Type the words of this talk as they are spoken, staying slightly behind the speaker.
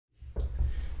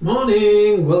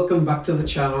Morning, welcome back to the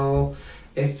channel.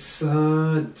 It's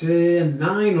day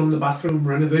 9 on the bathroom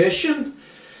renovation.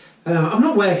 I'm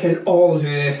not working all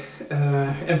day,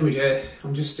 every day.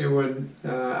 I'm just doing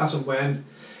as and when.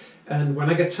 And when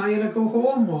I get tired I go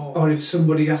home, or if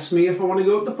somebody asks me if I want to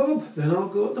go to the pub, then I'll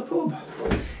go to the pub.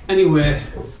 Anyway,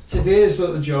 today's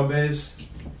little job is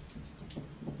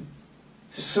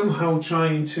somehow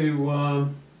trying to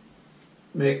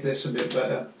make this a bit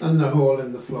better, and the hole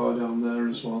in the floor down there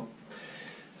as well.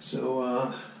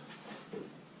 So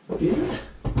yeah,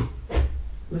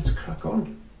 let's crack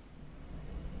on.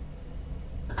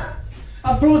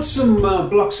 I brought some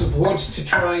blocks of wood to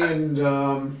try and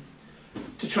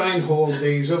hold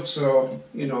these up. So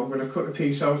I'm going to cut a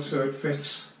piece out so it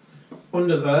fits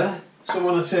under there. So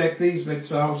when I take these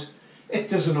bits out, it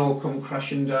doesn't all come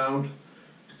crashing down.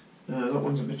 That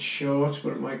one's a bit short,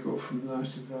 but it might go from there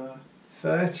to there.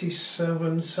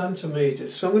 37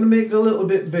 centimetres, so I'm going to make it a little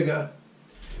bit bigger.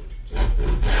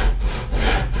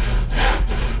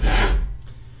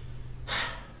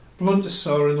 Bluntest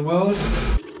saw in the world.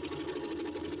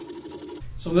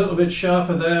 It's a little bit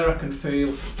sharper there, I can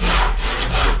feel.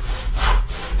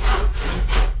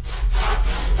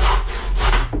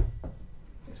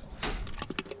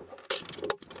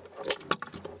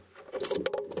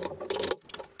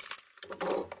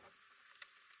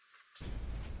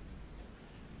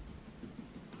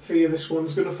 Fear this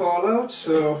one's going to fall out,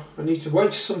 so I need to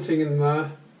wedge something in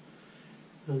there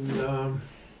and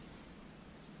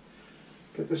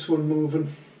get this one moving.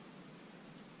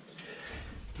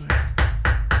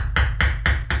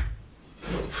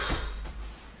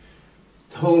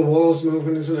 The whole wall's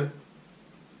moving, isn't it?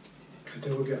 Could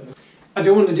do again. I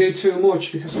don't want to do too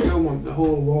much because I don't want the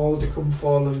whole wall to come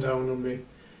falling down on me.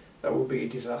 That would be a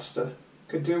disaster.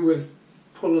 Could do with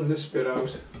pulling this bit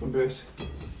out a bit.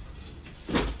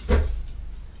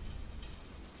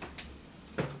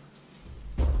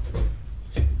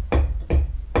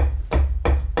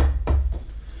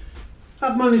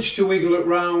 I've managed to wiggle it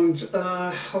round.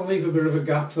 I'll leave a bit of a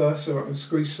gap there so I can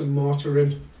squeeze some mortar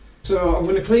in. So I'm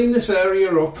going to clean this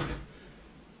area up.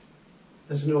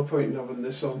 There's no point in having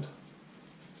this on.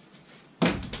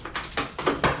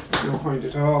 No point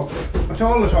at all. At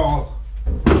all.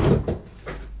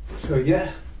 So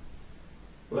yeah,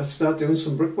 let's start doing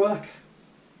some brickwork.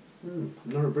 I'm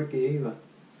not a brickie either.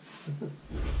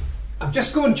 I'm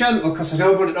just going gentle because I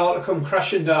don't want it all to come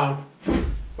crashing down.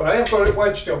 But I have got it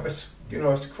wedged up. It's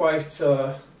it's quite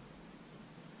stable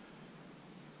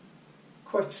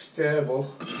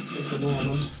at the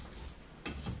moment.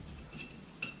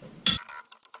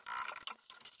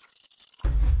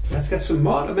 Let's get some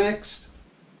mortar mixed.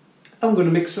 I'm going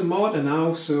to mix some mortar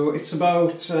now. So it's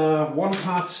about 1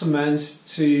 part cement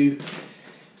to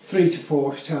 3 to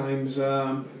 4 times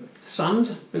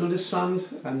sand, builder's sand,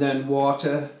 and then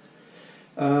water.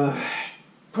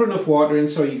 Put enough water in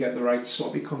so you get the right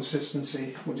sloppy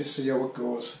consistency. We'll just see how it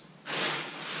goes.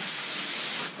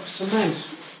 Cement,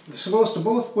 they're supposed to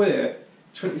both weigh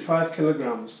 25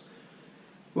 kilograms,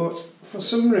 but for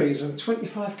some reason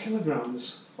 25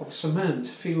 kilograms of cement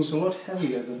feels a lot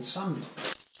heavier than sand.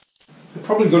 We're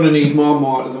probably going to need more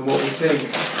mortar than what we think,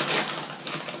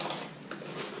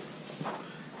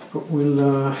 but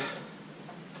we'll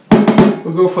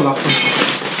go for that one.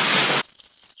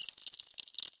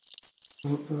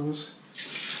 What goes.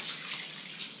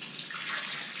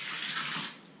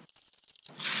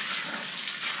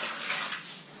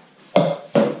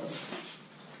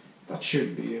 That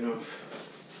should be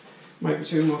enough. Might be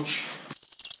too much.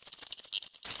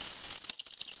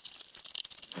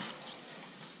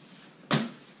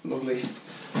 Lovely.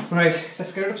 Right,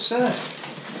 let's get it upstairs.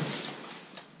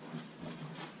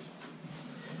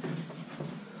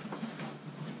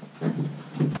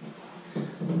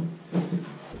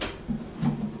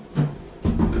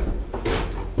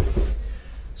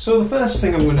 So the first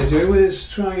thing I'm going to do is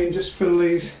try and just fill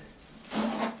these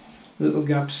little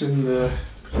gaps in there.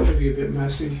 It'll be a bit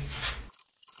messy.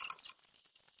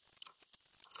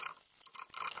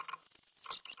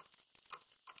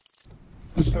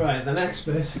 Right, the next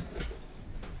bit,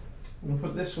 I'm going to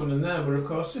put this one in there, but of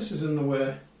course this is in the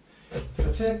way. If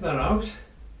I take that out,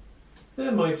 they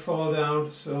might fall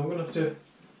down, so I'm going to have to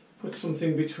put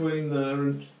something between there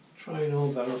and try and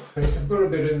hold that up. Right, I've got a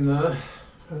bit in there.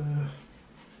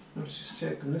 I've just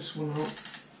taken this one out.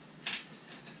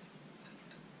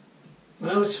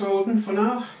 Well, it's holding for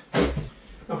now.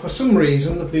 Now for some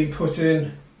reason they've been put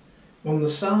in on the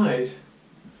side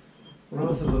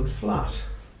rather than flat.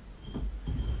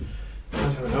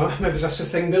 I don't know, maybe that's the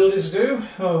thing builders do,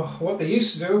 or what they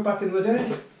used to do back in the day.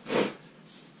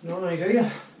 No idea.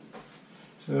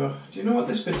 So, do you know what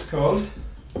this bit's called?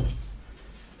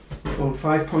 Go on,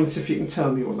 5 points if you can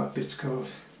tell me what that bit's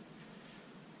called.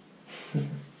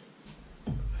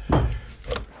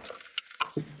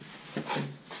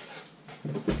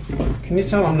 Can you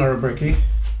tell I'm not a brickie?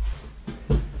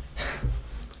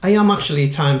 I am actually a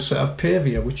time served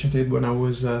pavior, which I did when I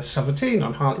was 17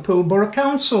 on Hartlepool Borough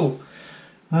Council.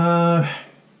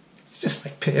 It's just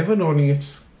like paving, only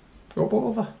it's up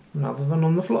over rather than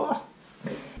on the floor.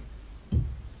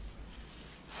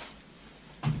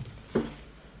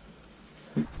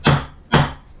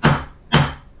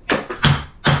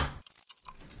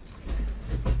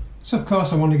 So of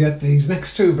course I want to get these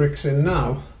next 2 bricks in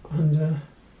now, and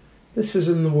this is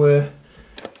in the way.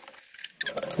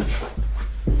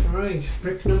 Right,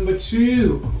 brick number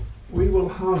 2 we will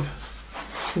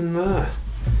have in there.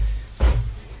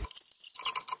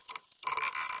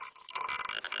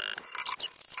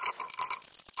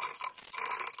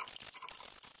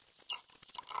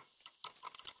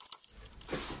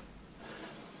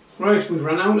 Right, we've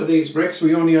run out of these bricks.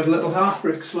 We only had little half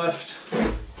bricks left,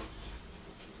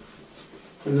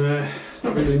 and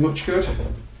not really much good.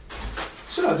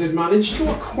 So I did manage to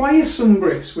acquire some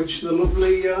bricks, which the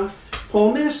lovely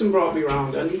Paul Mason brought me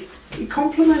round, and he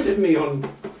complimented me on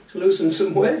losing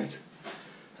some weight,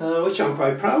 which I'm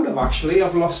quite proud of actually.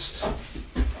 I've lost,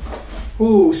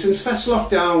 since first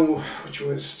lockdown, which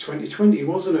was 2020,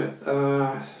 wasn't it?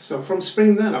 So from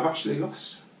spring then I've actually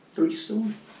lost 3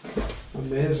 stone.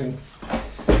 Amazing.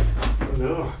 I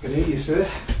know, I can hear you, sir.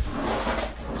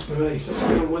 That's right, let's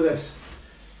get on with this.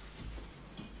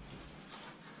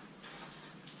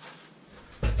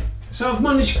 So I've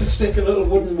managed to stick a little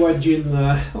wooden wedge in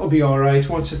there. That'll be alright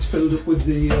once it's filled up with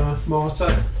the mortar.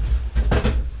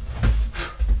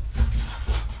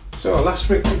 So last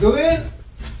brick to go in.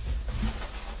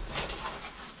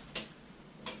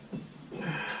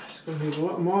 It's going to need a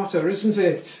lot of mortar, isn't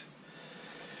it?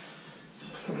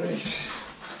 Right.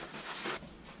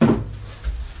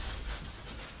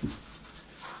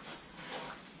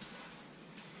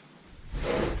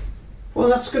 Well,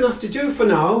 that's going to have to do for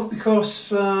now, because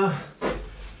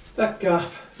that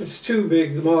gap is too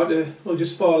big. The mortar will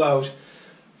just fall out.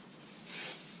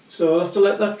 So I'll have to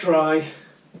let that dry,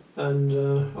 and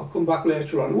I'll come back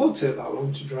later on. It won't take that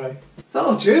long to dry.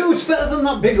 That'll do. It's better than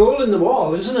that big hole in the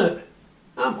wall, isn't it?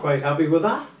 I'm quite happy with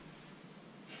that.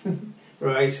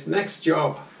 Right, next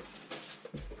job.